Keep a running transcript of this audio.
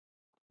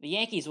The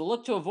Yankees will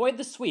look to avoid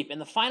the sweep in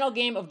the final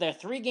game of their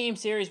 3-game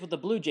series with the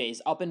Blue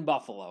Jays up in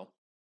Buffalo.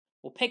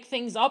 We'll pick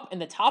things up in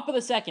the top of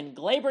the second.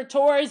 Gleyber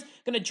Torres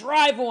gonna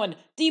drive one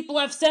deep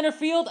left center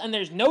field, and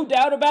there's no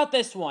doubt about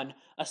this one.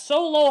 A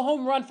solo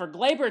home run for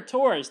Gleyber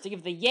Torres to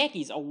give the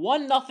Yankees a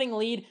 1-0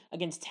 lead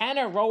against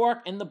Tanner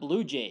Roark and the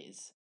Blue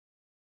Jays.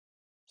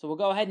 So we'll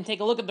go ahead and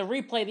take a look at the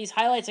replay. These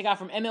highlights I got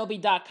from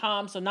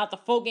MLB.com, so not the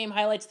full game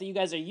highlights that you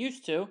guys are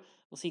used to.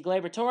 We'll see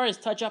Gleyber Torres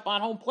touch up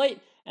on home plate,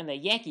 and the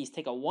Yankees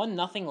take a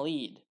 1-0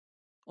 lead.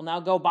 We'll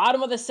now go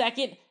bottom of the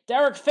second.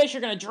 Derek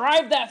Fisher going to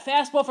drive that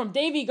fastball from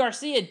Deivi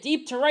Garcia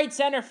deep to right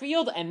center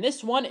field, and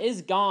this one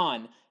is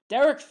gone.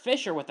 Derek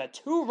Fisher with a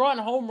 2-run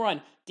home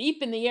run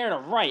deep in the air to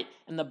right,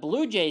 and the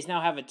Blue Jays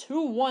now have a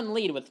 2-1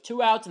 lead with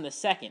 2 outs in the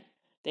second.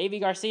 Deivi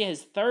Garcia,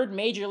 his 3rd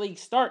major league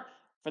start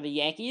for the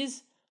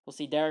Yankees. We'll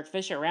see Derek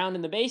Fisher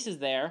rounding the bases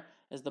there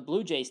as the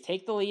Blue Jays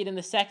take the lead in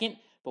the second,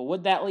 but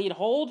would that lead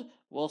hold?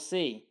 We'll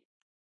see.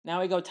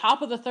 Now we go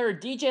top of the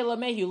third. DJ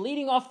LeMahieu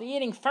leading off the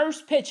inning.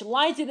 First pitch,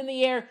 lines it in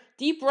the air,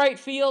 deep right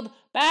field,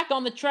 back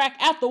on the track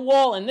at the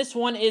wall, and this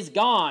one is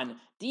gone.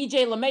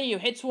 DJ LeMahieu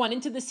hits one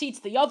into the seats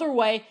the other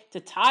way to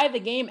tie the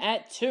game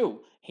at 2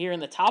 here in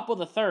the top of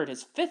the third.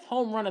 His 5th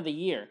home run of the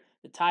year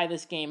to tie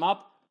this game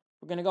up.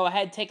 We're going to go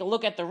ahead and take a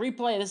look at the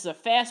replay. This is a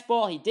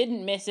fastball. He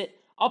didn't miss it.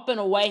 Up and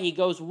away. He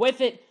goes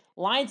with it,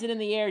 lines it in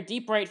the air,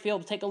 deep right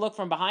field. Take a look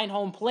from behind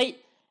home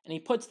plate, and he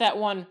puts that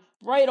one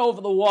right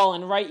over the wall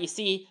and right. You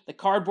see the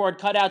cardboard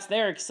cutouts.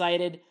 They're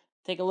excited.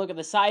 Take a look at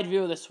the side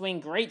view of the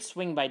swing. Great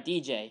swing by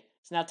DJ.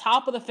 So now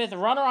top of the 5th,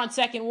 runner on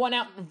second, 1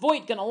 out.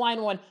 Voit going to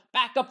line one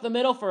back up the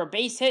middle for a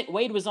base hit.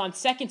 Wade was on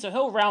second, so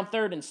he'll round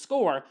third and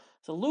score.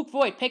 So Luke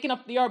Voit picking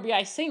up the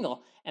RBI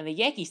single, and the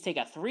Yankees take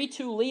a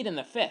 3-2 lead in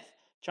the 5th.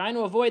 Trying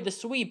to avoid the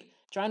sweep,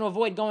 trying to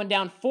avoid going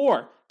down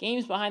 4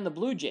 games behind the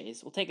Blue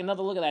Jays. We'll take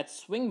another look at that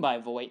swing by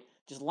Voit,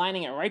 just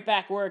lining it right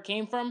back where it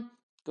came from.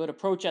 Good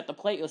approach at the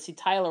plate. You'll see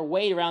Tyler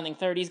Wade rounding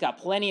third. He's got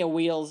plenty of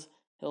wheels.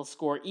 He'll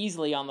score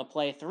easily on the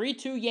play.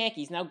 3-2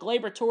 Yankees. Now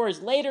Gleyber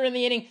Torres later in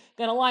the inning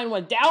going to line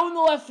one down the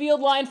left field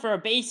line for a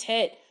base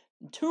hit.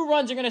 2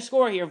 runs are going to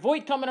score here.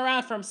 Voit coming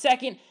around from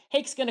second.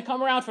 Hicks going to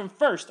come around from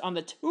first on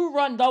the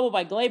 2-run double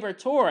by Gleyber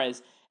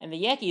Torres. And the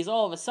Yankees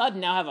all of a sudden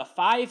now have a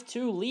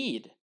 5-2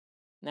 lead.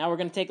 Now we're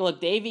going to take a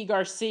look. Deivi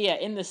Garcia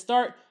in the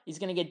start. He's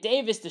going to get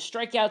Davis to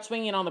strike out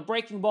swinging on the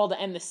breaking ball to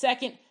end the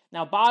second.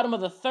 Now bottom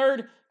of the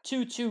third.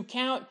 2-2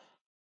 count,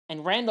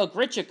 and Randall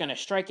Grichuk going to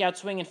strike out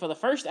swinging for the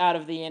first out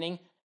of the inning.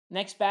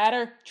 Next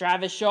batter,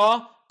 Travis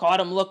Shaw, caught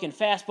him looking,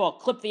 fastball,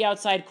 clipped the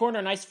outside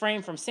corner, nice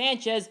frame from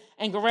Sanchez,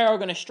 and Guerrero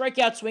going to strike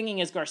out swinging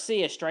as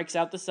Garcia strikes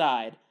out the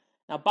side.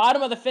 Now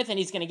bottom of the 5th, and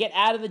he's going to get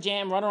out of the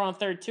jam, runner on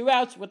third, 2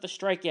 outs with the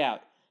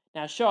strikeout.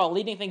 Now Shaw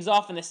leading things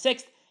off in the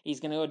 6th,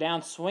 he's going to go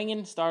down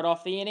swinging, start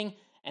off the inning,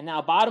 and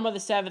now bottom of the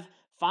 7th,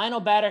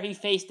 final batter he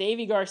faced,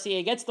 Deivi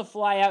Garcia, gets the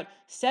fly out.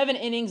 7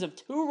 innings of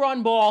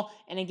 2-run ball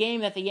in a game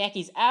that the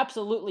Yankees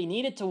absolutely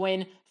needed to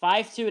win.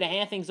 5-2 to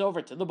hand things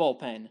over to the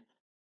bullpen.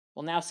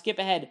 We'll now skip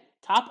ahead.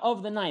 Top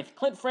of the 9th.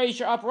 Clint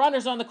Frazier up,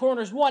 runners on the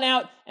corners, 1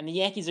 out, and the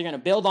Yankees are going to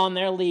build on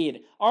their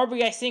lead.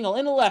 RBI single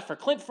in the left for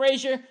Clint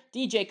Frazier.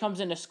 DJ comes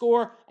in to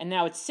score, and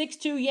now it's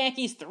 6-2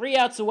 Yankees, 3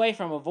 outs away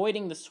from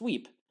avoiding the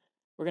sweep.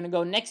 We're going to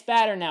go next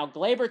batter now,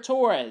 Gleyber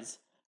Torres.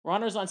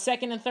 Runners on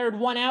second and third,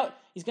 1 out.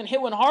 He's going to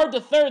hit one hard to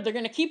third. They're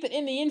going to keep it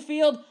in the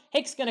infield.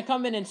 Hicks going to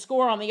come in and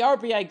score on the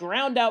RBI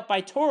ground out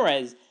by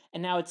Torres.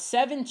 And now it's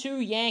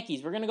 7-2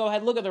 Yankees. We're going to go ahead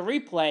and look at the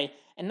replay.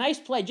 A nice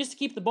play just to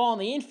keep the ball in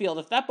the infield.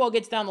 If that ball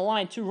gets down the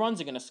line, 2 runs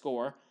are going to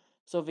score.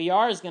 So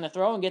VR is going to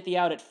throw and get the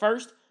out at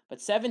first. But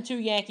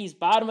 7-2 Yankees,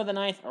 bottom of the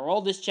 9th.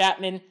 Aroldis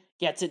Chapman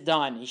gets it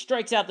done. He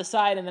strikes out the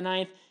side in the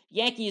 9th.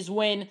 Yankees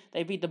win.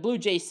 They beat the Blue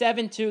Jays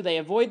 7-2. They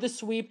avoid the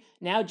sweep.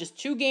 Now just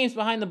 2 games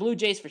behind the Blue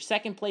Jays for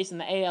second place in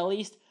the AL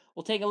East.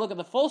 We'll take a look at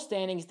the full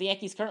standings. The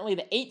Yankees currently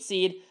the 8th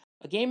seed,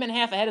 a game and a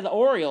half ahead of the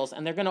Orioles,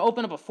 and they're going to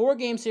open up a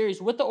 4-game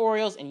series with the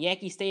Orioles in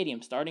Yankee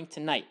Stadium starting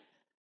tonight.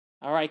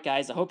 All right,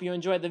 guys, I hope you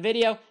enjoyed the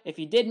video. If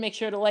you did, make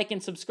sure to like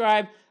and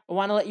subscribe. I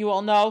want to let you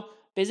all know,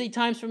 busy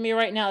times for me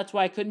right now. That's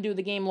why I couldn't do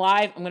the game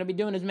live. I'm going to be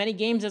doing as many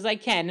games as I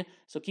can,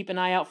 so keep an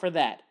eye out for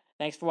that.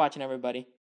 Thanks for watching, everybody.